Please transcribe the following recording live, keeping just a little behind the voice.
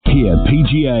Hear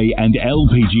PGA and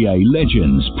LPGA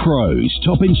legends, pros,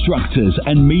 top instructors,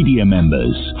 and media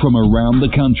members from around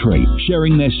the country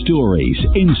sharing their stories,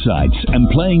 insights, and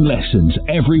playing lessons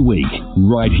every week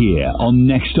right here on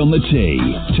Next on the Tee.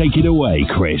 Take it away,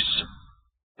 Chris.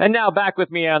 And now back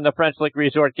with me on the French Lick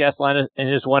Resort guest line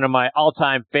is one of my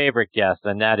all-time favorite guests,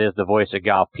 and that is the voice of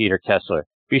golf, Peter Kessler.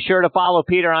 Be sure to follow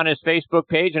Peter on his Facebook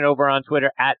page and over on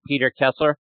Twitter at Peter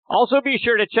Kessler. Also be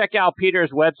sure to check out Peter's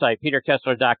website,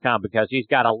 peterkessler.com, because he's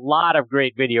got a lot of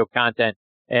great video content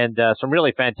and some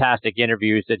really fantastic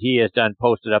interviews that he has done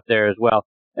posted up there as well.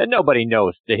 And nobody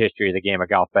knows the history of the game of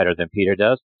golf better than Peter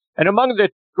does. And among the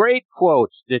great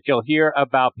quotes that you'll hear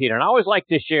about Peter, and I always like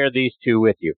to share these two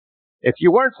with you. If you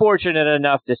weren't fortunate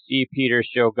enough to see Peter's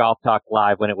show Golf Talk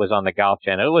Live when it was on the Golf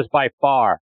Channel, it was by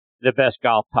far the best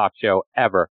golf talk show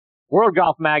ever. World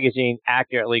Golf Magazine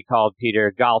accurately called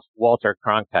Peter Golf's Walter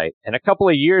Cronkite. And a couple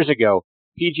of years ago,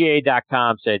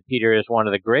 PGA.com said Peter is one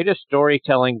of the greatest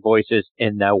storytelling voices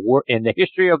in the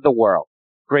history of the world.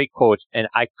 Great quotes, and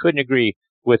I couldn't agree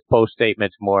with both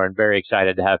statements more, and very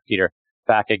excited to have Peter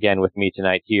back again with me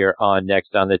tonight here on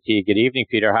Next on the Tee. Good evening,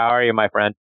 Peter. How are you, my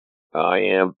friend? I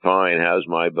am fine. How's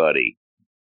my buddy?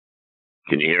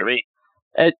 Can you hear me?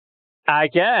 I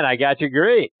can. I got you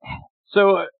great.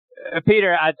 So,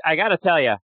 Peter, I got to tell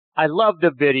you, I love the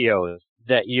videos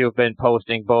that you've been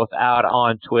posting both out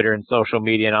on Twitter and social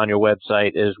media and on your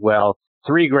website as well.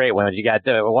 3 great ones. You got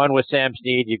the one with Sam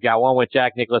Snead. You've got one with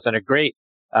Jack Nicklaus, and a great,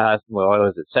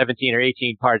 17 or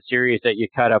 18 part series that you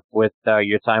cut up with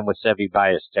your time with Seve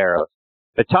Ballesteros.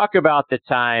 But talk about the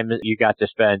time you got to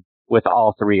spend with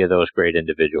all 3 of those great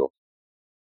individuals.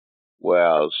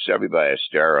 Well, Seve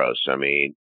Ballesteros, I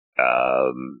mean,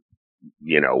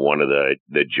 one of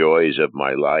the joys of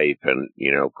my life. And,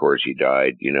 of course, he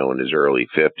died, in his early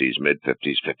 50s,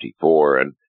 mid-50s, 54.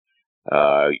 And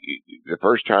the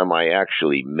first time I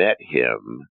actually met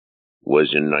him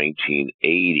was in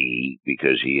 1980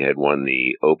 because he had won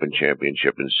the Open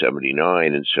Championship in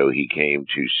 79. And so he came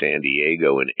to San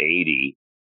Diego in 80.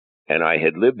 And I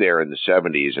had lived there in the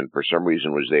 70s and for some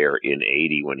reason was there in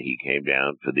 80 when he came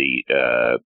down for the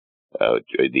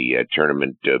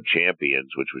Tournament of Champions,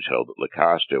 which was held at La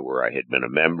Costa, where I had been a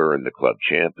member and the club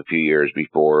champ a few years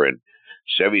before. And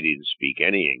Seve didn't speak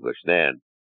any English then.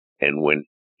 And when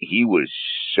he was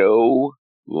so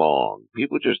long,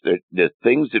 people just, the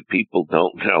things that people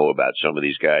don't know about some of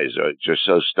these guys are just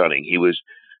so stunning. He was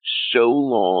so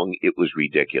long, it was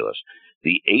ridiculous.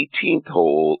 The 18th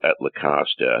hole at La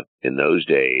Costa in those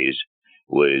days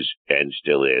was, and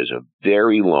still is, a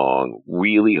very long,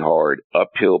 really hard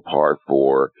uphill par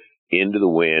 4 into the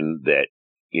wind that,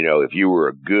 if you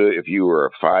were a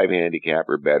 5 handicap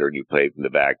or better and you played from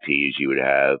the back tees, you would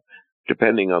have,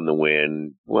 depending on the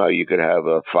wind, well, you could have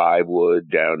a 5 wood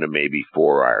down to maybe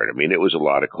 4 iron. I mean, it was a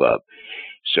lot of club.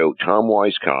 So Tom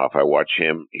Weiskopf, I watched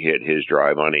him hit his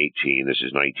drive on 18. This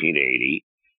is 1980.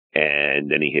 And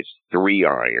then he hits 3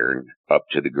 iron up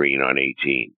to the green on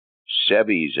 18.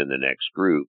 Seve's in the next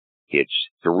group hits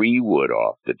 3 wood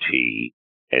off the tee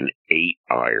and 8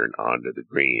 iron onto the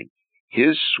green.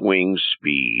 His swing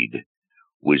speed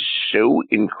was so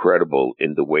incredible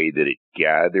in the way that it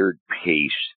gathered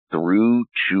pace through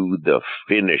to the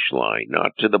finish line,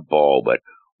 not to the ball, but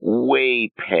way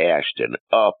past and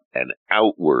up and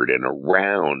outward and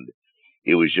around.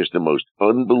 It was just the most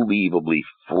unbelievably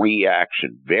free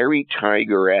action, very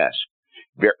Tiger-esque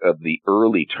of the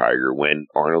early Tiger, when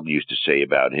Arnold used to say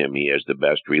about him, he has the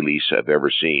best release I've ever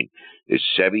seen.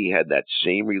 Seve had that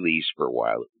same release for a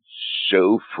while. It was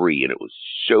so free and it was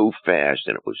so fast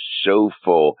and it was so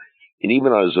full. And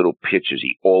even on his little pitches,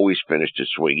 he always finished his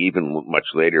swing, even much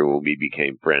later when we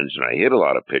became friends and I hit a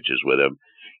lot of pitches with him.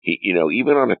 He,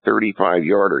 even on a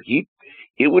 35-yarder,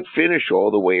 it would finish all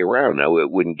the way around. Now,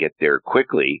 it wouldn't get there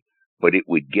quickly, but it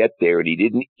would get there, and he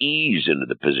didn't ease into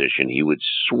the position. He would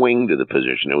swing to the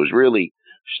position. It was really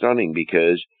stunning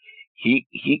because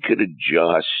he could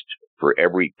adjust for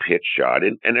every pitch shot,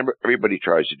 and everybody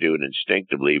tries to do it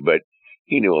instinctively, but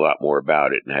he knew a lot more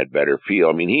about it and had better feel.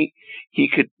 I mean, he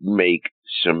could make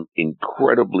some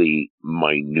incredibly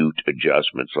minute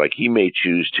adjustments. Like he may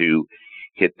choose to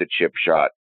hit the chip shot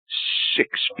 6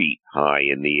 feet high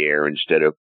in the air instead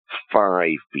of 5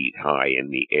 feet high in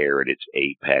the air at its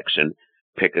apex, and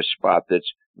pick a spot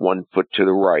that's 1 foot to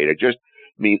the right. I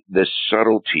mean, the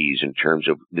subtleties in terms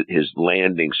of his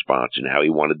landing spots and how he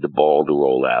wanted the ball to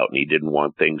roll out, and he didn't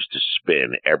want things to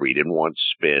spin ever. He didn't want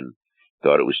spin.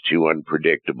 Thought it was too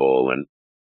unpredictable, and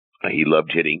he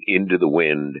loved hitting into the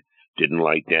wind, didn't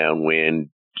like downwind,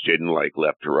 didn't like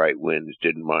left to right winds,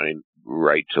 didn't mind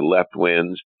right to left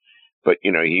winds. But,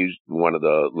 he's one of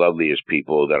the loveliest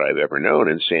people that I've ever known.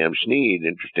 And Sam Snead,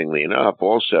 interestingly enough,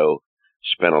 also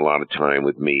spent a lot of time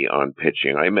with me on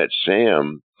pitching. I met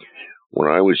Sam when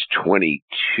I was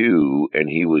 22 and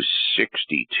he was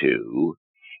 62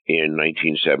 in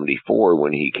 1974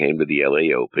 when he came to the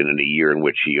LA Open, in a year in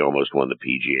which he almost won the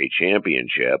PGA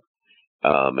Championship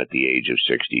at the age of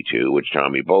 62, which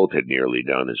Tommy Bolt had nearly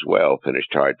done as well,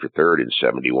 finished tied for third in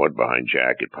 71 behind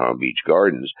Jack at Palm Beach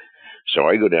Gardens. So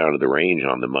I go down to the range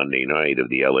on the Monday night of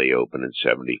the LA Open in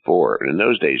 74. And in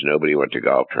those days, nobody went to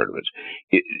golf tournaments.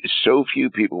 So few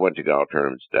people went to golf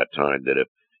tournaments at that time that if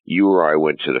you or I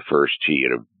went to the first tee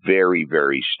at a very,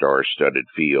 very star-studded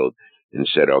field and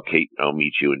said, okay, I'll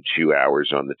meet you in 2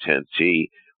 hours on the 10th tee,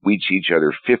 we'd see each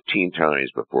other 15 times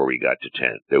before we got to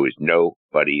 10. There was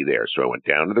nobody there. So I went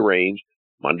down to the range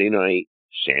Monday night.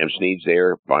 Sam Snead's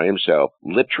there by himself,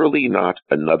 literally not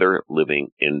another living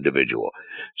individual.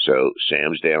 So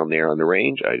Sam's down there on the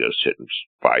range. I go sitting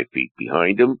 5 feet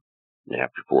behind him. And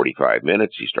after 45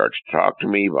 minutes, he starts to talk to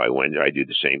me. By Wednesday, I do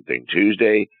the same thing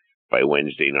Tuesday. By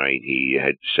Wednesday night, he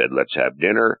had said, let's have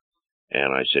dinner.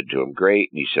 And I said to him, great.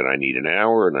 And he said, I need an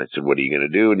hour. And I said, what are you going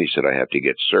to do? And he said, I have to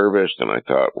get serviced. And I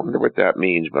thought, wonder what that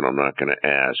means, but I'm not going to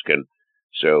ask. And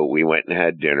so we went and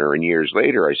had dinner. And years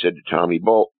later, I said to Tommy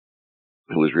Bolt,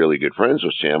 who was really good friends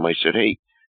with Sam, I said, hey,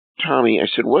 Tommy, I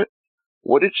said, what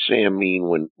did Sam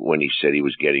mean when he said he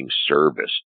was getting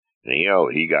serviced? And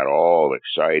he got all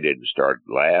excited and started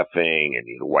laughing, and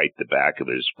he wiped the back of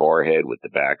his forehead with the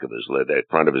back of his the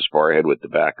front of his forehead with the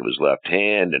back of his left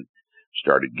hand, and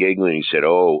started giggling. He said,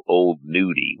 oh, old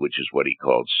nudie, which is what he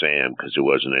called Sam because there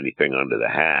wasn't anything under the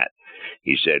hat.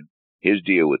 He said his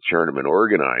deal with tournament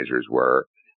organizers were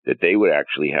that they would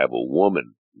actually have a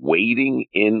woman waiting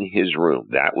in his room.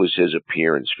 That was his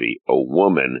appearance fee, a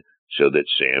woman, so that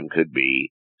Sam could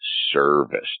be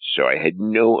serviced. So I had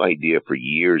no idea for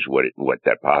years what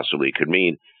that possibly could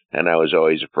mean, and I was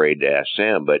always afraid to ask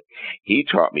Sam. But he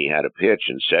taught me how to pitch,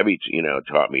 and Seve,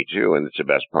 taught me too, and it's the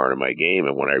best part of my game.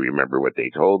 And when I remember what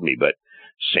they told me, but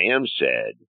Sam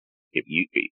said,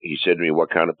 he said to me,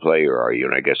 what kind of player are you?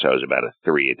 And I guess I was about a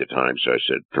 3 at the time, so I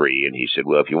said 3. And he said,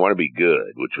 well, if you want to be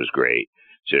good, which was great.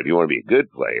 He said, if you want to be a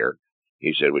good player,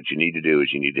 he said, what you need to do is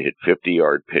you need to hit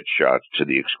 50-yard pitch shots to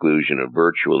the exclusion of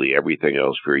virtually everything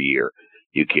else for a year.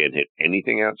 You can't hit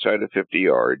anything outside of 50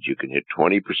 yards. You can hit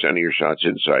 20% of your shots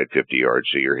inside 50 yards,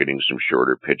 so you're hitting some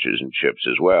shorter pitches and chips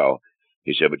as well.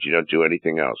 He said, but you don't do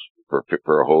anything else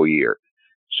for a whole year.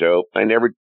 So I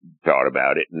never thought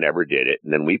about it, never did it.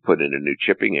 And then we put in a new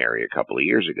chipping area a couple of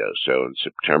years ago. So on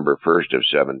September 1st of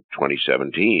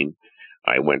 2017,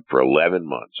 I went for 11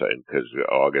 months because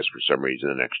August, for some reason,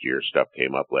 the next year stuff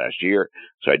came up last year.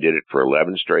 So I did it for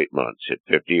 11 straight months, hit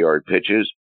 50-yard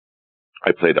pitches.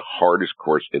 I played the hardest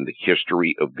course in the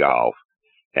history of golf,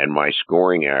 and my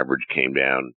scoring average came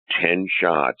down 10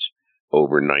 shots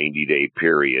over 90-day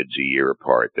periods a year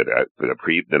apart. For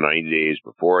the 90 days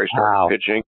before I started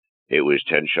pitching, it was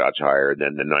 10 shots higher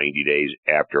than the 90 days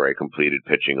after I completed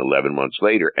pitching 11 months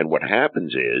later. And what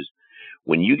happens is,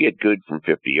 when you get good from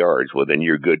 50 yards, well, then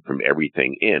you're good from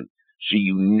everything in. So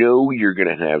you're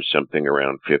going to have something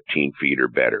around 15 feet or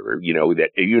better. That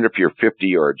even if you're 50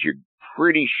 yards, you're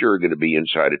pretty sure going to be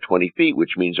inside of 20 feet,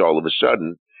 which means all of a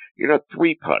sudden you're not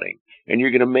 3-putting. And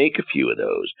you're going to make a few of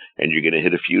those. And you're going to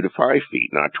hit a few to 5 feet,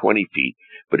 not 20 feet.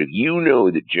 But if you know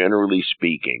that, generally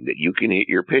speaking, that you can hit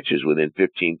your pitches within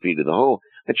 15 feet of the hole,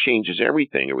 that changes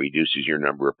everything. It reduces your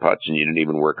number of putts, and you didn't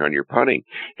even work on your putting.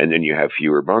 And then you have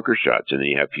fewer bunker shots, and then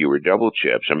you have fewer double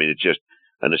chips. I mean, it's just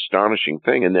an astonishing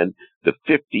thing. And then the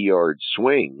 50-yard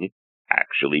swing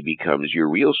actually becomes your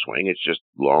real swing. It's just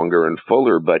longer and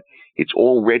fuller, but it's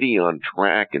already on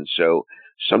track. And so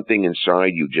something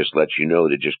inside you just lets you know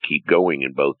to just keep going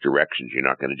in both directions. You're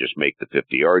not going to just make the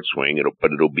 50-yard swing,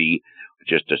 it'll be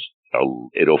just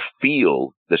it'll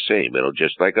feel the same. It'll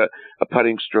just like a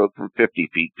putting stroke from 50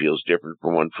 feet feels different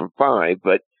from one from 5,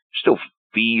 but still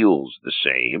feels the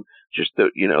same. Just that,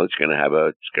 it's going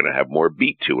to have more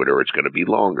beat to it, or it's going to be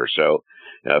longer. So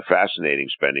fascinating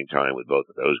spending time with both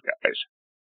of those guys.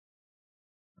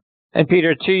 And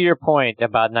Peter, to your point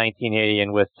about 1980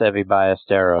 and with Seve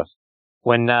Ballesteros,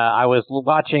 when I was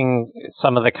watching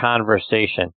some of the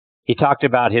conversation, he talked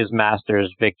about his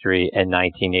Masters victory in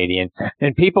 1980,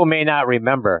 and people may not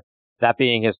remember that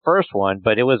being his first one,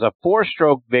 but it was a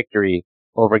 4-stroke victory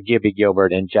over Gibby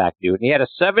Gilbert and Jack Newton. He had a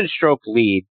 7-stroke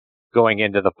lead going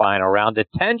into the final round, a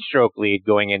 10-stroke lead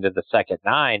going into the second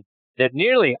 9 that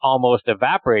nearly almost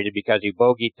evaporated because he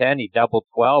bogeyed 10, he doubled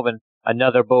 12, and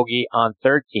another bogey on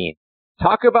 13.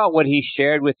 Talk about what he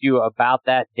shared with you about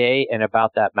that day and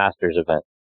about that Masters event.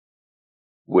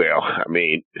 Well, I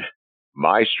mean,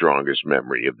 my strongest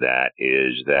memory of that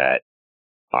is that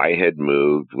I had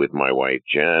moved with my wife,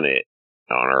 Janet,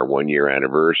 on our 1-year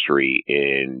anniversary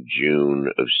in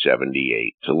June of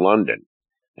 78 to London.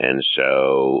 And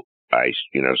so I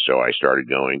started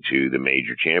going to the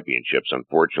major championships.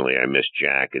 Unfortunately, I missed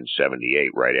Jack in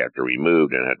 78 right after we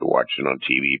moved and had to watch it on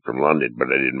TV from London, but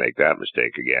I didn't make that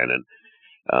mistake again.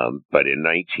 And, but in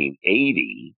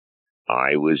 1980,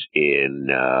 I was in,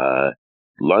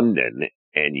 London,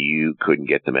 and you couldn't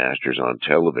get the Masters on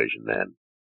television then.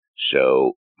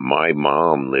 So my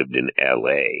mom lived in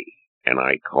LA, and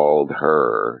I called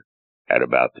her at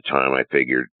about the time I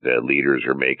figured the leaders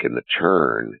were making the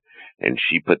turn, and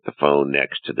she put the phone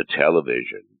next to the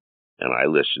television, and I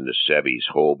listened to Seve's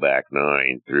whole back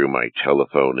nine through my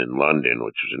telephone in London,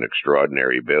 which was an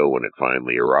extraordinary bill when it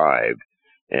finally arrived,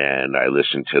 and I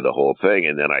listened to the whole thing,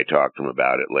 and then I talked to him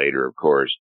about it later, of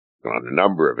course, on a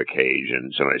number of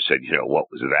occasions, and I said, what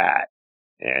was that?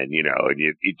 And,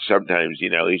 it sometimes,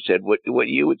 he said, what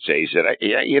you would say? He said,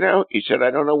 he said, I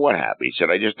don't know what happened. He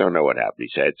said, I just don't know what happened. He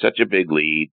said, it's such a big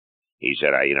lead. He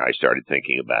said, I started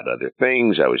thinking about other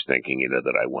things. I was thinking,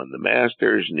 that I won the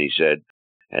Masters. And he said,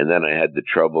 and then I had the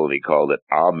trouble, and he called it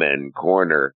Amen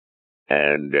Corner.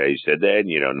 And he said, then,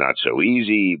 not so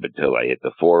easy, but till I hit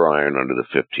the 4-iron under the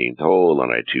 15th hole,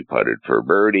 and I 2-putted for a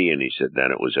birdie. And he said, then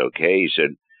it was okay. He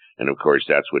said, and of course,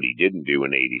 that's what he didn't do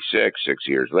in 86, 6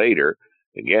 years later.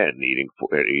 Again, he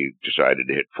decided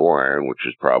to hit 4-iron, which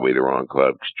was probably the wrong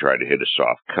club, to try to hit a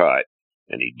soft cut,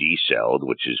 and he decelled,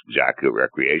 which is exactly what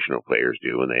recreational players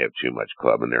do when they have too much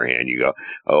club in their hand. You go,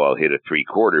 oh, I'll hit a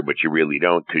 3/4, but you really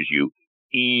don't, because you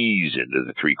ease into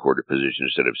the 3/4 position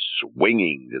instead of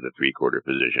swinging to the 3/4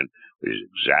 position, which is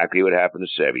exactly what happened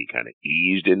to Seve. He kind of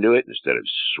eased into it instead of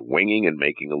swinging and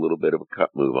making a little bit of a cut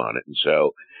move on it. And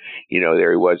so,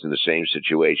 there he was in the same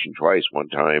situation twice. One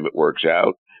time it works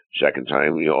out. Second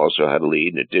time, we also had a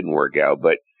lead, and it didn't work out.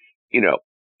 But,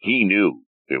 he knew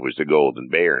it was the Golden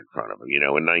Bear in front of him.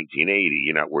 In 1980,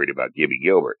 you're not worried about Gibby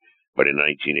Gilbert. But in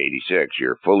 1986,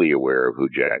 you're fully aware of who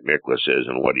Jack Nicklaus is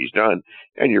and what he's done.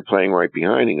 And you're playing right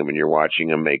behind him, and you're watching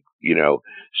him make,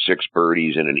 6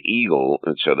 birdies and an eagle.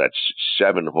 And so that's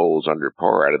 7 holes under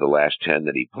par out of the last 10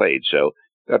 that he played. So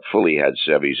that fully had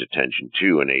Seve's attention,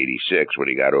 too, in 86 when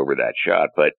he got over that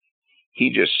shot. But he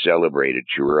just celebrated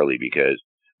too early, because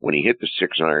when he hit the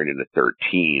 6-iron in the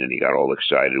 13, and he got all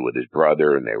excited with his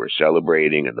brother, and they were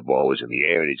celebrating, and the ball was in the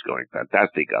air, and he's going,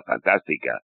 Fantastica,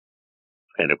 Fantastica.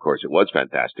 And of course, it was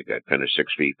Fantastica. It finished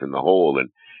 6 feet from the hole and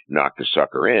knocked the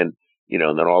sucker in,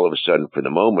 and then all of a sudden, for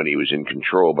the moment, he was in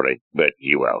control, but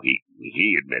he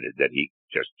admitted that he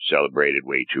just celebrated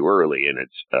way too early, and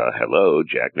it's, hello,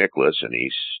 Jack Nicklaus, and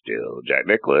he's still Jack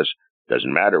Nicklaus.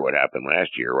 Doesn't matter what happened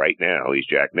last year. Right now, he's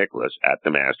Jack Nicklaus at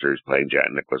the Masters playing Jack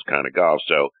Nicklaus kind of golf.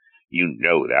 So,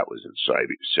 that was in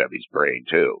Seve's brain,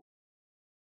 too.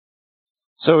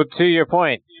 So, to your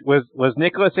point, was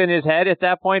Nicklaus in his head at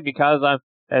that point? Because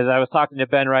as I was talking to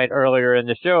Ben Wright earlier in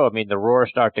the show, the roars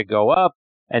start to go up.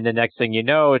 And the next thing you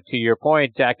know, to your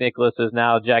point, Jack Nicklaus is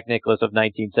now Jack Nicklaus of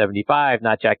 1975,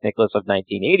 not Jack Nicklaus of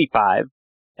 1985.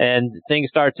 And things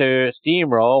start to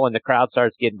steamroll, and the crowd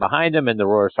starts getting behind him, and the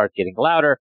roar starts getting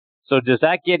louder. So does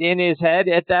that get in his head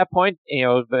at that point?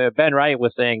 Ben Wright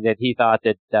was saying that he thought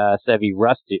that Seve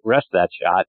rushed that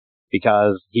shot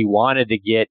because he wanted to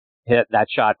get hit that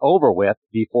shot over with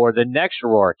before the next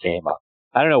roar came up.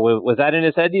 I don't know. Was that in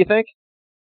his head, do you think?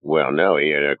 Well, no. He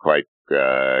had quite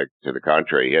to the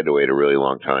contrary. He had to wait a really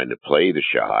long time to play the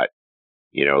shot.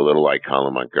 A little like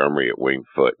Colin Montgomery at Winged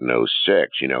Foot in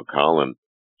 06. Colin,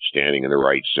 standing in the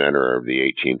right center of the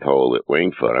 18th hole at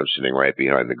Winged Foot. I'm sitting right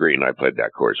behind the green. I played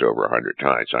that course over 100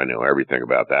 times. So I know everything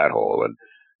about that hole. And,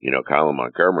 Colin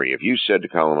Montgomery, if you said to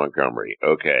Colin Montgomery,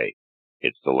 okay,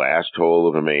 it's the last hole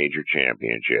of a major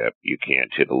championship, you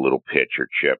can't hit a little pitch or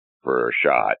chip for a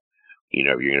shot.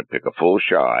 You're going to pick a full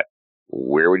shot.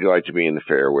 Where would you like to be in the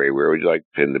fairway? Where would you like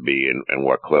the pin to be? And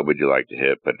what club would you like to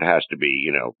hit? But it has to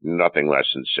be, nothing less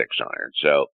than 6-iron.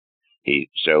 So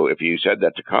if you said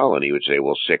that to Colin, he would say,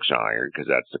 well, 6-iron, because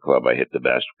that's the club I hit the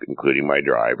best, including my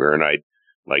driver. And I'd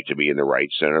like to be in the right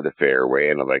center of the fairway,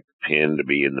 and I'd like the pin to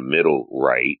be in the middle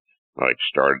right. I like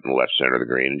to start in the left center of the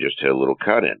green and just hit a little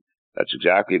cut in. That's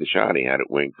exactly the shot he had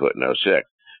at Winged Foot in 06.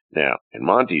 Now, in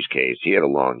Monty's case, he had a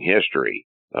long history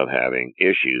of having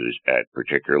issues at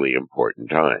particularly important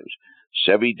times.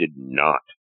 Seve did not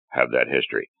have that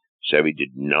history. Seve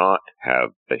did not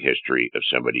have a history of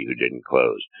somebody who didn't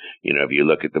close. If you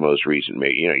look at the most recent,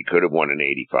 he could have won in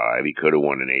 85, he could have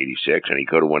won in 86, and he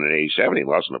could have won in 87. He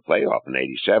lost in the playoff in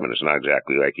 87. It's not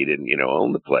exactly like he didn't,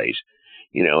 own the place.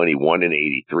 and he won in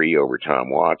 83 over Tom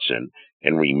Watson.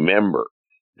 And remember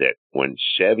that when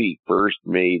Seve first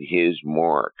made his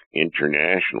mark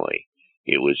internationally,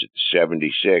 it was at the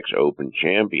 76 Open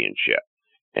Championship.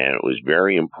 And it was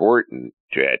very important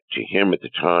to him at the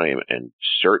time, and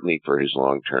certainly for his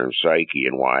long-term psyche,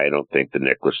 and why I don't think the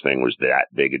Nicklaus thing was that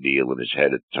big a deal in his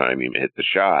head at the time he hit the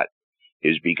shot,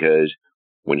 is because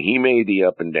when he made the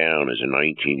up and down as a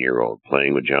 19-year-old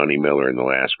playing with Johnny Miller in the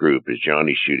last group, as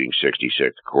Johnny shooting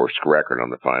 66 course record on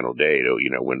the final day to,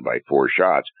 win by 4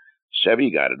 shots,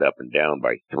 Seve got it up and down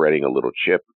by threading a little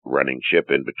running chip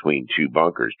in between 2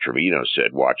 bunkers. Trevino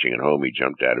said, watching at home, he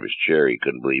jumped out of his chair. He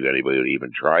couldn't believe anybody would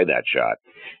even try that shot.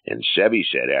 And Seve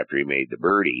said, after he made the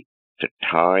birdie, to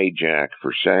tie Jack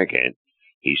for second,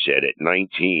 he said, at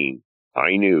 19,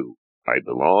 I knew I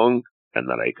belonged and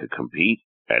that I could compete,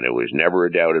 and it was never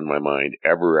a doubt in my mind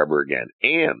ever again.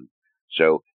 And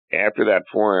so after that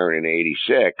 4-iron in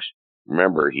 86,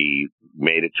 remember, he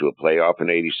made it to a playoff in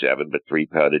 87, but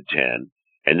 3-putted 10.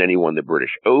 And then he won the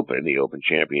British Open, the Open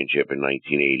Championship in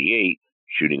 1988,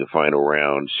 shooting a final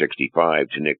round 65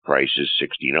 to Nick Price's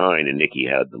 69. And Nicky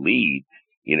had the lead,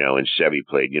 and Seve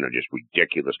played, just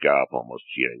ridiculous golf almost.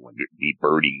 He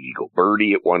birdie, eagle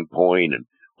birdie at one point and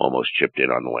almost chipped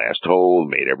in on the last hole,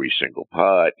 made every single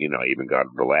putt. I even got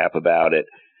him to laugh about it.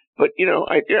 But,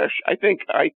 I think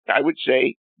I would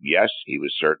say, yes, he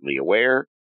was certainly aware.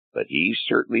 But he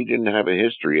certainly didn't have a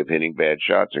history of hitting bad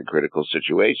shots in critical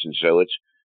situations. So it's,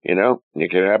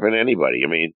 it could happen to anybody. I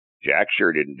mean, Jack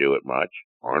sure didn't do it much.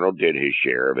 Arnold did his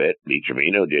share of it. Lee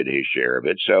Trevino did his share of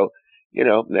it. So,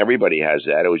 everybody has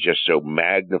that. It was just so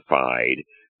magnified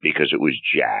because it was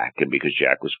Jack, and because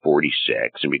Jack was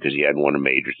 46, and because he hadn't won a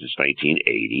major since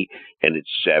 1980. And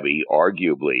it's Seve,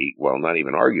 arguably, well, not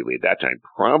even arguably at that time,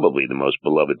 probably the most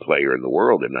beloved player in the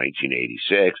world in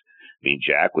 1986. I mean,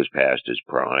 Jack was past his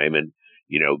prime, and,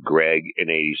 Greg in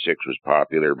 86 was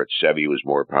popular, but Seve was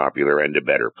more popular and a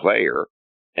better player.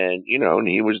 And, and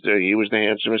he was the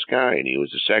handsomest guy, and he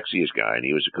was the sexiest guy, and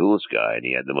he was the coolest guy, and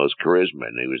he had the most charisma,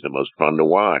 and he was the most fun to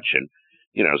watch. And,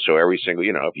 so every single,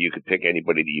 if you could pick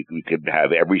anybody that you could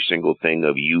have every single thing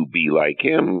of you be like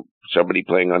him, somebody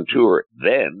playing on tour,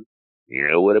 then,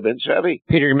 it would have been Seve.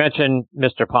 Peter, you mentioned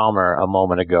Mr. Palmer a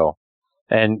moment ago,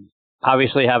 and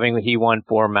obviously, he won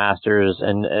 4 Masters,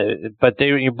 but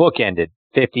your book ended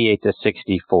 58 to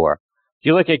 64. If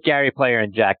you look at Gary Player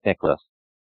and Jack Nicklaus,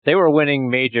 they were winning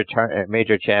major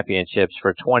championships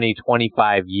for 20,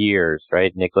 25 years,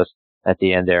 right? Nicklaus at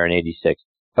the end there in 86.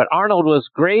 But Arnold was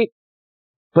great,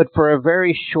 but for a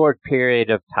very short period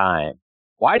of time.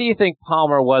 Why do you think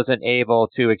Palmer wasn't able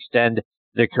to extend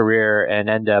the career and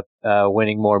end up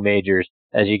winning more majors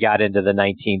as you got into the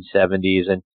 1970s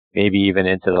and maybe even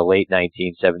into the late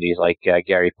 1970s like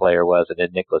Gary Player was, and then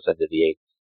Nicklaus into the 80s?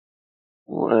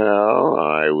 Well,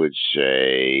 I would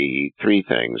say 3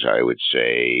 things. I would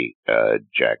say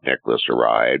Jack Nicklaus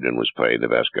arrived and was playing the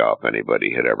best golf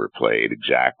anybody had ever played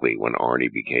exactly when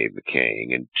Arnie became the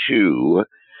king. And 2,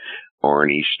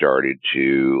 Arnie started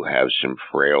to have some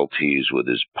frailties with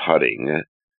his putting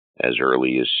as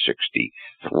early as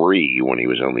 63 when he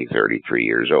was only 33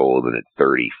 years old. And at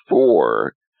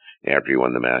 34, after he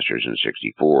won the Masters in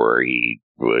 64, he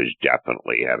was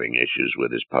definitely having issues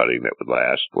with his putting that would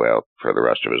last, well, for the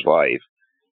rest of his life.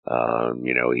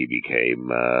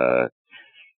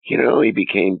 He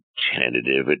became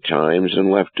tentative at times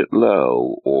and left it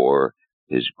low, or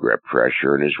his grip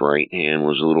pressure in his right hand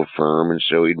was a little firm, and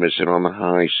so he'd miss it on the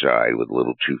high side with a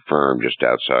little too firm just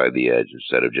outside the edge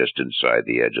instead of just inside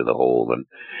the edge of the hole. And,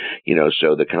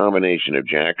 so the combination of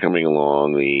Jack coming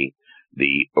along,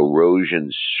 the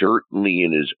erosion certainly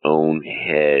in his own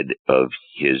head of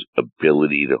his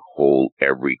ability to hold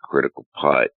every critical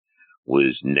putt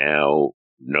was now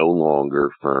no longer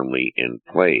firmly in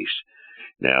place.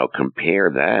 Now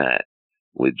compare that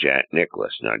with Jack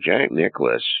Nicklaus. Now Jack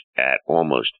Nicklaus at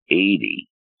almost 80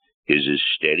 is as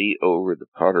steady over the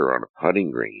putter on a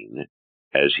putting green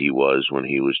as he was when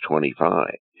he was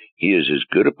 25. He is as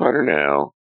good a putter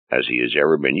now as he has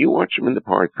ever been. You watch him in the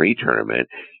par 3 tournament,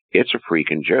 it's a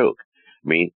freaking joke. I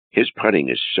mean, his putting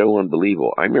is so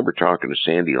unbelievable. I remember talking to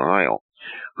Sandy Lyle,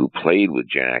 who played with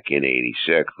Jack in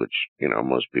 86, which,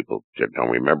 most people don't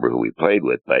remember who he played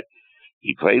with, but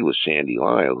he played with Sandy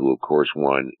Lyle, who, of course,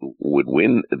 would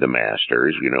win the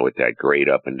Masters, with that great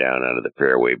up and down out of the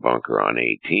fairway bunker on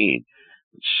 18.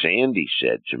 Sandy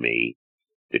said to me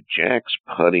that Jack's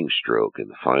putting stroke in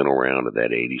the final round of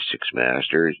that 86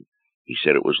 Masters, he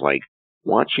said it was like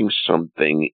watching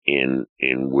something in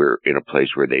a place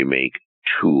where they make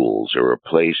tools, or a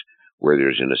place where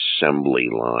there's an assembly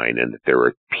line and that there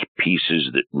are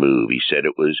pieces that move. He said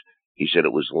it was He said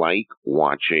it was like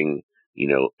watching,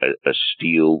 a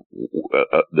steel,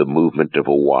 the movement of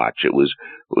a watch. It was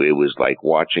like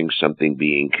watching something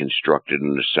being constructed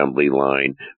in an assembly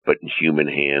line, but human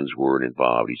hands weren't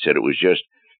involved. He said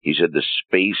the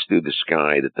space through the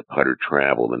sky that the putter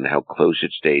traveled and how close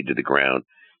it stayed to the ground,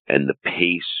 and the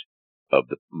pace of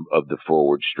the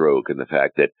forward stroke, and the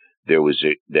fact that there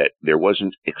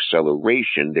wasn't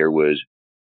acceleration, there was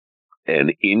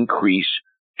an increase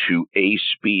to a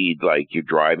speed, like you're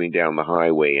driving down the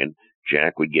highway and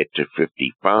Jack would get to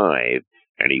 55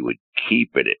 and he would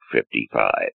keep it at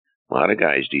 55. A lot of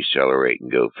guys decelerate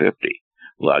and go 50.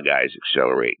 A lot of guys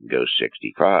accelerate and go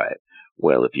 65.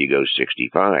 Well, if you go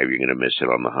 65, you're going to miss it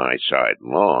on the high side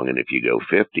and long. And if you go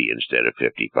 50 instead of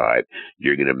 55,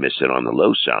 you're going to miss it on the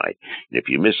low side. And if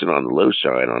you miss it on the low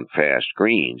side on fast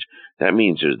greens, that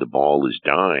means as the ball is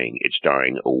dying, it's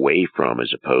dying away from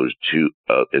as opposed to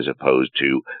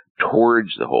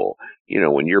towards the hole.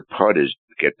 When your putt is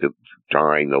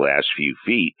dying the last few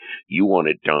feet, you want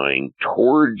it dying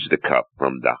towards the cup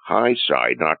from the high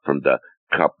side, not from the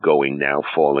cup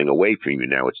falling away from you.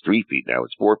 Now it's 3 feet, now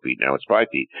it's 4 feet, now it's 5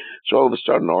 feet. So all of a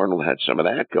sudden Arnold had some of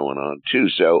that going on too.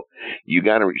 So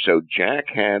so Jack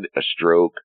had a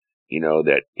stroke,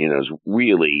 that, is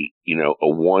really, a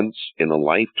once in a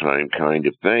lifetime kind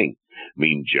of thing. I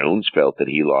mean, Jones felt that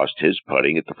he lost his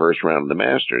putting at the first round of the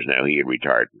Masters. Now, he had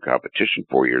retired from competition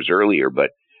 4 years earlier,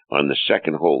 but on the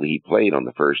second hole he played on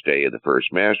the first day of the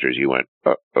first Masters, he went,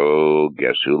 uh-oh,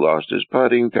 guess who lost his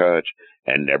putting touch?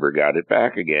 And never got it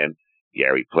back again.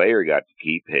 Gary Player got to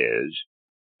keep his.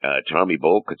 Tommy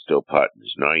Bolt could still putt in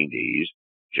his 90s.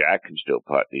 Jack can still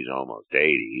putt and he's almost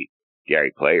 80.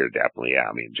 Gary Player definitely,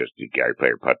 Gary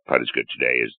Player putt as good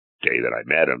today as the day that I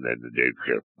met him, and the day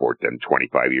before, then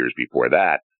 25 years before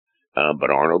that. But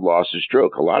Arnold lost his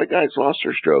stroke. A lot of guys lost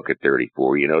their stroke at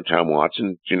 34. Tom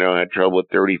Watson, had trouble at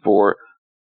 34.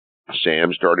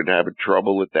 Sam started having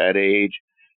trouble at that age.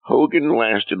 Hogan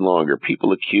lasted longer.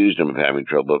 People accused him of having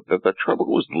trouble, but the trouble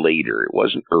was later. It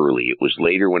wasn't early. It was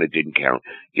later when it didn't count.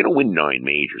 You don't win 9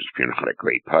 majors if you're not a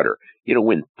great putter. You don't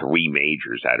win 3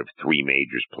 majors out of 3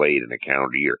 majors played in a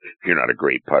calendar year if you're not a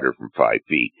great putter from 5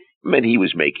 feet. It meant he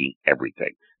was making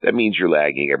everything. That means you're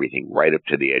lagging everything right up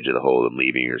to the edge of the hole and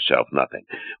leaving yourself nothing,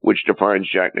 which defines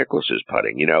Jack Nicklaus's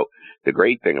putting. The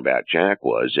great thing about Jack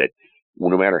was that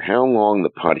no matter how long the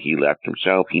putt he left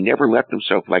himself, he never left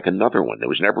himself like another one. There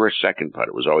was never a second putt.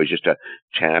 It was always just to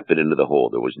tap it into the hole.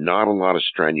 There was not a lot of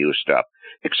strenuous stuff,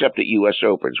 except at U.S.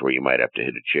 Opens where you might have to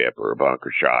hit a chip or a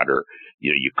bunker shot, or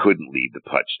you couldn't leave the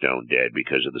putt stone dead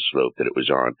because of the slope that it was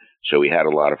on. So he had a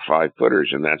lot of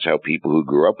 5-footers, and that's how people who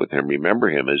grew up with him remember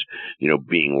him as,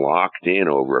 being locked in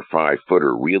over a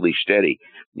 5-footer, really steady.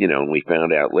 And we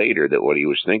found out later that what he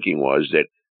was thinking was that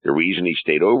the reason he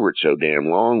stayed over it so damn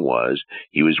long was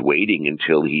he was waiting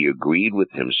until he agreed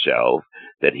with himself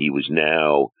that he was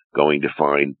now going to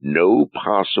find no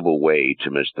possible way to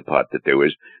miss the putt, that there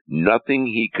was nothing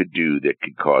he could do that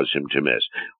could cause him to miss.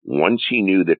 Once he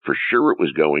knew that for sure it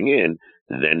was going in,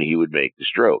 then he would make the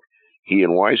stroke. He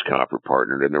and Weiskopf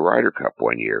partnered in the Ryder Cup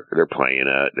one year. They're playing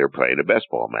a best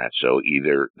ball match, so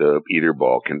either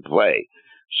ball can play.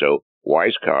 So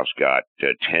Weiskopf's got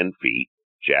 10 feet.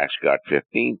 Jack's got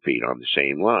 15 feet on the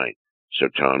same line. So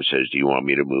Tom says, do you want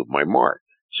me to move my mark?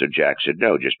 So Jack said,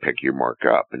 no, just pick your mark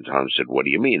up. And Tom said, what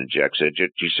do you mean? And Jack said,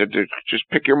 just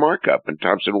pick your mark up. And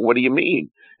Tom said, well, what do you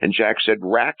mean? And Jack said,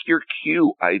 rack your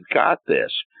cue. I've got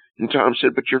this. And Tom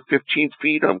said, but you're 15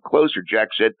 feet. I'm closer. Jack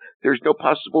said, there's no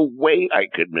possible way I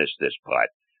could miss this putt.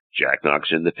 Jack knocks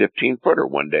in the 15-footer.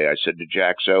 One day I said to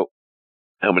Jack, so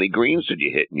how many greens did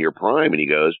you hit in your prime? And he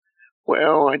goes,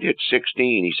 well, I did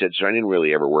 16. He said, so I didn't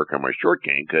really ever work on my short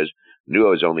game because I knew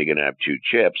I was only going to have 2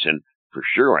 chips. And for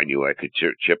sure, I knew I could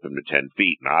chip him to 10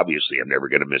 feet. And obviously, I'm never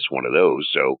going to miss one of those.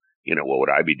 So, what would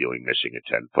I be doing missing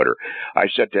a 10-footer? I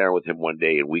sat down with him one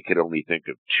day and we could only think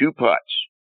of 2 putts,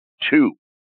 2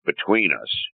 between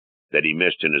us that he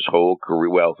missed in his whole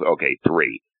career. Well, okay,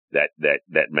 3 that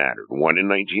mattered. One in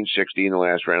 1960 in the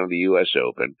last round of the U.S.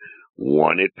 Open.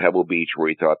 One at Pebble Beach where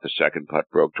he thought the second putt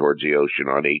broke towards the ocean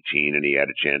on 18 and he had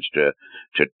a chance to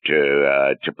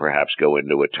perhaps go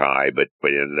into a tie, but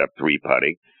ended up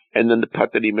 3-putting. And then the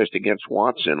putt that he missed against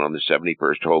Watson on the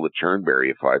 71st hole at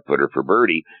Turnberry, a 5-footer for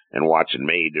birdie, and Watson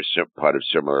made a putt of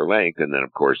similar length. And then,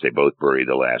 of course, they both birdied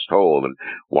the last hole, and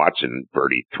Watson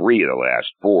birdied 3 of the last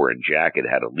 4, and Jack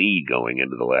had a lead going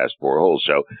into the last 4 holes.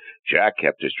 So Jack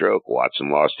kept his stroke. Watson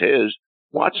lost his,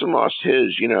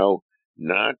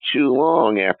 not too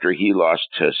long after he lost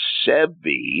to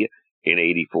Seve in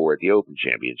 84 at the Open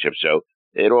Championship. So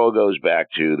it all goes back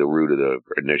to the root of the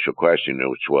initial question,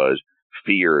 which was,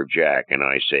 fear of Jack, and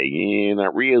I say, yeah,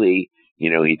 not really.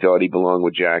 He thought he belonged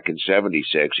with Jack in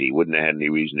 76. He wouldn't have had any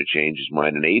reason to change his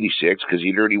mind in 86 because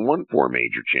he'd already won 4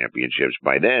 major championships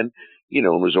by then,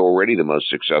 and was already the most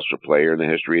successful player in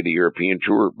the history of the European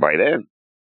Tour by then.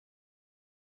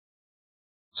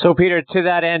 So, Peter, to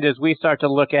that end, as we start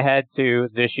to look ahead to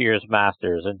this year's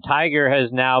Masters, and Tiger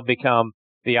has now become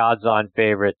the odds-on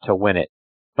favorite to win it.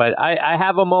 But I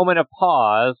have a moment of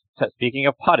pause, speaking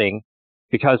of putting,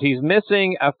 because he's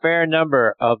missing a fair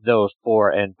number of those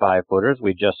 4 and 5 footers.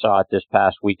 We just saw it this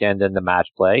past weekend in the match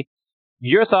play.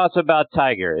 Your thoughts about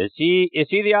Tiger? Is he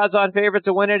the odds-on favorite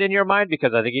to win it in your mind?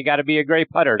 Because I think you got to be a great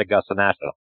putter at Augusta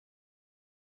National.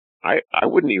 I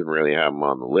wouldn't even really have him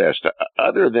on the list,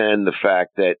 other than the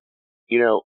fact that,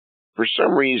 for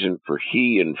some reason, for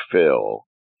he and Phil,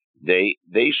 they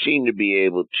seem to be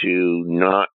able to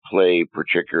not play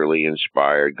particularly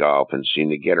inspired golf and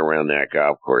seem to get around that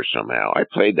golf course somehow. I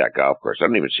played that golf course. I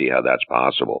don't even see how that's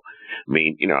possible. I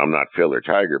mean, I'm not Phil or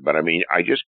Tiger, but I mean, I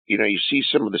just, you see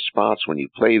some of the spots when you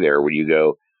play there where you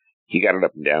go, he got it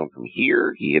up and down from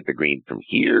here. He hit the green from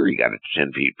here. He got it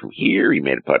 10 feet from here. He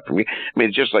made a putt from here. I mean,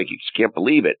 it's just like you just can't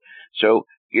believe it. So,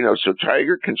 so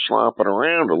Tiger can slop it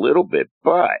around a little bit,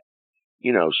 but,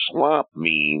 slop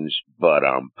means, but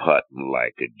I'm putting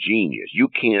like a genius. You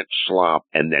can't slop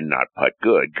and then not putt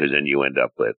good because then you end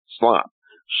up with slop.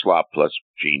 Slop plus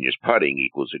genius putting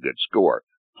equals a good score.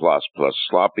 Plus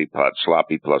sloppy putt,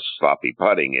 sloppy plus sloppy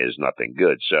putting is nothing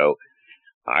good. So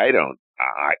I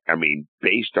mean,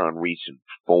 based on recent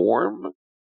form,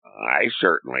 I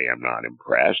certainly am not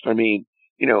impressed. I mean,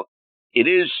 it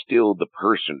is still the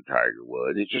person Tiger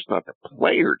Woods. It's just not the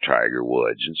player Tiger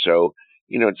Woods. And so,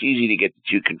 it's easy to get the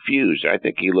two confused. I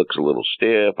think he looks a little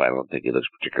stiff. I don't think he looks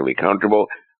particularly comfortable.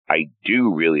 I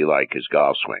do really like his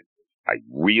golf swing. I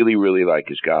really, really like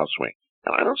his golf swing.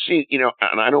 And I don't see,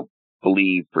 and I don't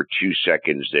believe for 2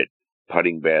 seconds that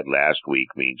putting bad last week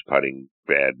means putting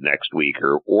bad next week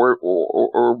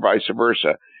or vice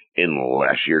versa,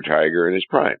 unless you're Tiger in his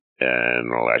prime,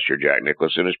 and unless you're Jack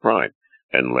Nicklaus in his prime,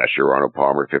 unless you're Arnold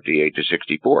Palmer 58 to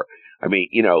 64. I mean,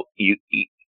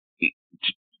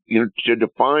 to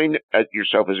define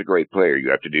yourself as a great player, you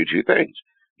have to do 2 things.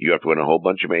 You have to win a whole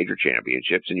bunch of major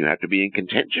championships, and you have to be in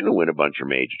contention to win a bunch of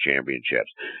major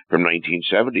championships. From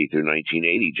 1970 through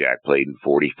 1980, Jack played in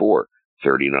 44,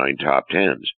 39 top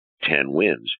 10s, 10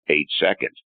 wins, 8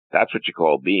 seconds. That's what you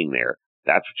call being there.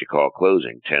 That's what you call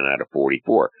closing, 10 out of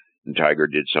 44. And Tiger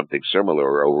did something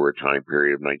similar over a time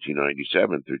period of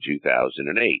 1997 through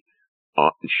 2008,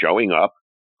 showing up,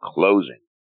 closing.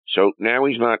 So now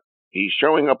he's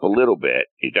showing up a little bit.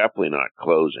 He's definitely not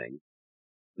closing.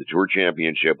 The Tour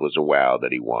Championship was a wow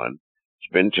that he won.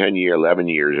 It's been 11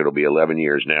 years. It'll be 11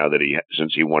 years now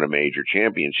since he won a major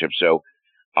championship. So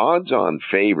odds-on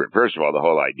favorite. First of all, the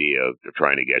whole idea of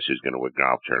trying to guess who's going to win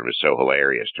golf tournament is so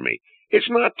hilarious to me. It's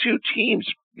not 2 teams.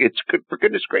 It's good, for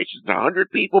goodness gracious, it's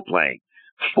 100 people playing.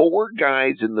 4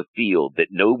 guys in the field that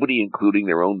nobody, including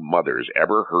their own mothers,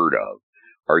 ever heard of,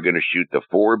 are going to shoot the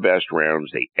 4 best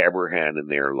rounds they ever had in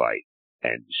their life.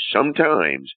 And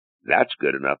sometimes that's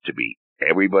good enough to beat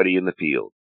everybody in the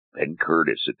field. Ben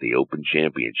Curtis at the Open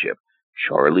Championship.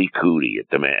 Charlie Cootie at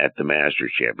the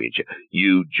Masters Championship.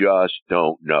 You just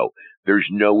don't know. There's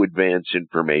no advance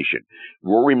information.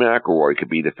 Rory McIlroy could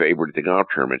be the favorite at the golf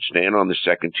tournament, stand on the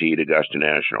second tee at Augusta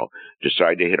National,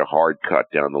 decide to hit a hard cut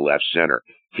down the left center,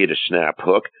 hit a snap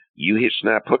hook. You hit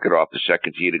snap hook it off the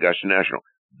second tee at Augusta National.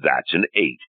 That's an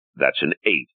 8. That's an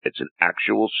 8. It's an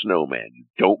actual snowman. You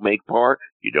don't make par,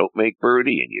 you don't make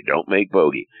birdie, and you don't make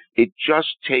bogey. It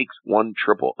just takes 1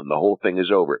 triple, and the whole thing is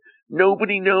over.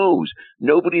 Nobody knows.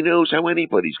 Nobody knows how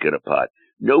anybody's going to putt.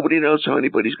 Nobody knows how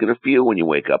anybody's going to feel when you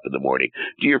wake up in the morning.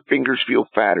 Do your fingers feel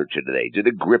fatter today? Do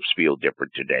the grips feel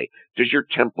different today? Does your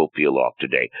tempo feel off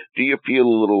today? Do you feel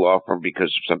a little off from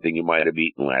because of something you might have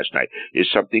eaten last night? Is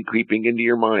something creeping into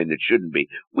your mind that shouldn't be?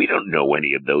 We don't know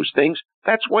any of those things.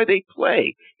 That's why they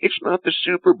play. It's not the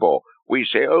Super Bowl where you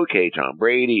say, okay, Tom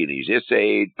Brady, and he's this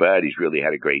age, but he's really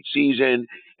had a great season,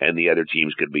 and the other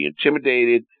teams could be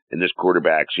intimidated. And this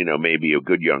quarterback's, maybe a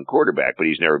good young quarterback, but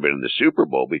he's never been in the Super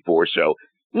Bowl before. So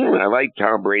I like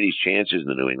Tom Brady's chances in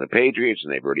the New England Patriots,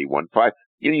 and they've already won 5.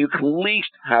 You can at least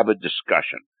have a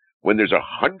discussion. When there's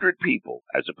 100 people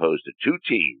as opposed to 2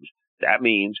 teams, that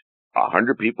means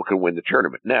 100 people can win the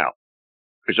tournament. Now,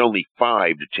 there's only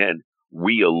 5 to 10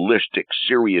 realistic,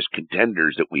 serious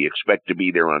contenders that we expect to be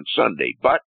there on Sunday.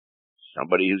 But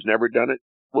somebody who's never done it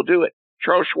will do it.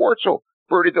 Charles Schwartzel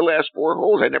birdied the last 4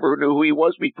 holes. I never knew who he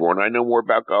was before, and I know more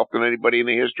about golf than anybody in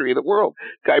the history of the world.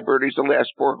 Guy birdies the last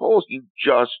 4 holes. You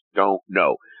just don't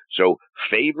know. So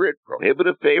favorite,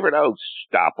 prohibitive favorite, oh,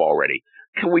 stop already.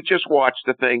 Can we just watch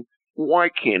the thing? Why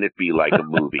can't it be like a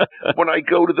movie? When I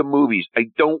go to the movies, I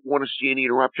don't want to see any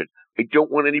interruption. I don't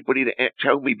want anybody to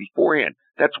tell me beforehand.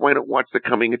 That's why I don't watch the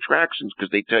coming attractions,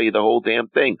 because they tell you the whole damn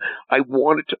thing. I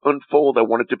want it to unfold. I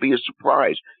want it to be a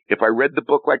surprise. If I read the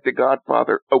book like The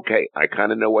Godfather, okay, I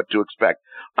kind of know what to expect.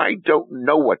 I don't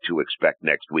know what to expect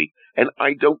next week, and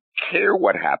I don't care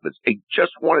what happens. I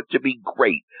just want it to be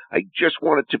great. I just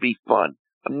want it to be fun.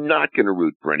 I'm not going to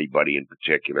root for anybody in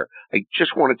particular. I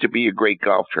just want it to be a great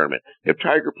golf tournament. If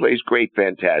Tiger plays great,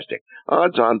 fantastic.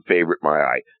 Odds-on favorite, my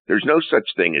eye. There's no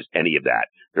such thing as any of that.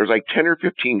 There's like 10 or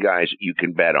 15 guys that you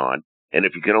can bet on, and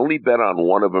if you can only bet on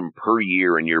one of them per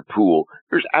year in your pool,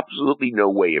 there's absolutely no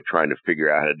way of trying to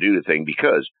figure out how to do the thing,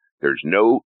 because there's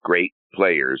no great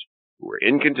players who are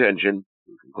in contention,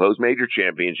 who can close major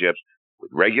championships with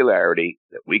regularity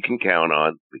that we can count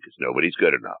on, because nobody's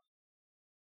good enough.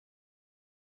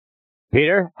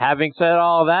 Peter, having said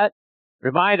all that,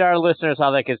 remind our listeners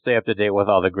how they can stay up to date with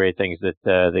all the great things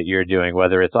that you're doing,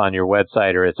 whether it's on your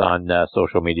website or it's on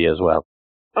social media as well.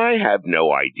 I have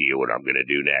no idea what I'm going to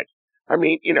do next. I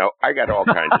mean, I got all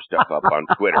kinds of stuff up on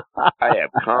Twitter. I have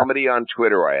comedy on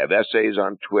Twitter. I have essays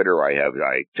on Twitter. I have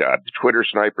Twitter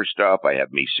sniper stuff. I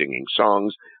have me singing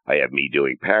songs. I have me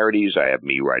doing parodies. I have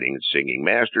me writing and singing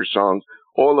master songs.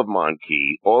 All of them on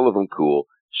key. All of them cool.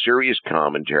 Serious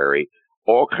commentary.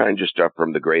 All kinds of stuff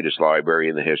from the greatest library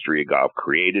in the history of golf,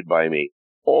 created by me.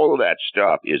 All of that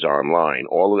stuff is online.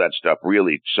 All of that stuff,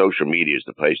 really, social media is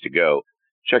the place to go.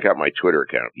 Check out my Twitter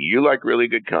account. If you like really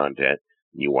good content,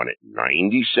 and you want it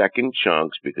 90-second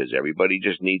chunks because everybody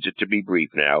just needs it to be brief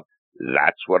now,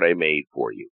 that's what I made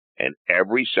for you. And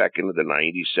every second of the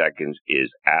 90 seconds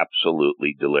is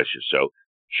absolutely delicious. So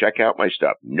check out my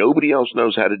stuff. Nobody else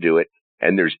knows how to do it,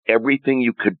 and there's everything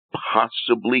you could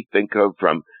possibly think of,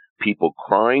 from people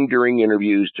crying during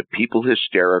interviews, to people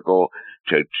hysterical,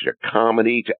 to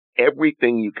comedy, to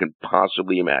everything you can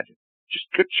possibly imagine. Just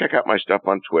go check out my stuff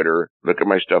on Twitter. Look at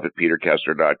my stuff at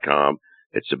peterkessler.com.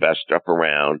 It's the best stuff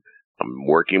around. I'm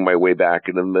working my way back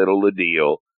in the middle of the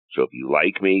deal. So if you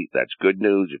like me, that's good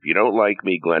news. If you don't like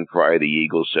me, Glenn Fry, the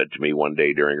Eagle, said to me one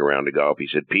day during a round of golf, he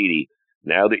said, Petey,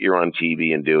 now that you're on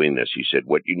TV and doing this, he said,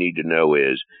 what you need to know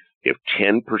is if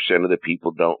 10% of the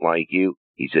people don't like you,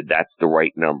 he said, that's the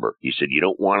right number. He said, you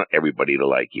don't want everybody to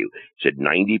like you. He said,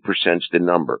 90%'s the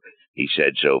number. He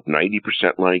said, so if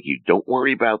 90% like you, don't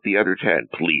worry about the other 10.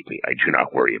 Believe me, I do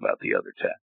not worry about the other 10.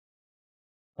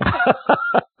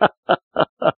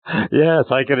 Yes,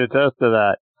 I can attest to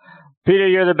that. Peter,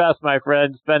 you're the best, my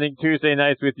friend. Spending Tuesday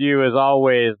nights with you is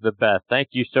always the best. Thank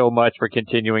you so much for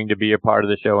continuing to be a part of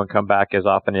the show and come back as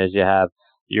often as you have.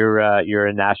 You're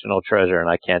a national treasure, and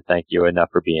I can't thank you enough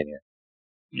for being here.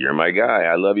 You're my guy.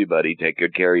 I love you, buddy. Take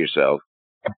good care of yourself.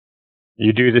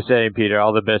 You do the same, Peter.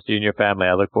 All the best to you and your family.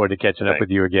 I look forward to catching up with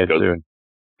you again soon.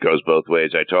 Goes both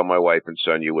ways. I told my wife and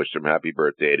son you wished them happy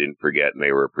birthday. I didn't forget, and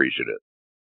they were appreciative.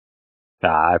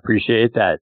 I appreciate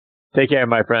that. Take care,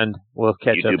 my friend. We'll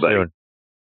catch up soon.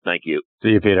 Thank you. See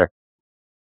you, Peter.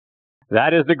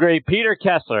 That is the great Peter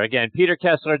Kessler. Again,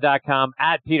 peterkessler.com,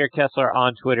 at Peter Kessler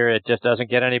on Twitter. It just doesn't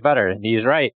get any better. And he's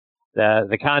right.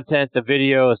 The content, the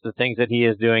videos, the things that he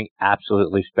is doing,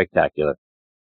 absolutely spectacular.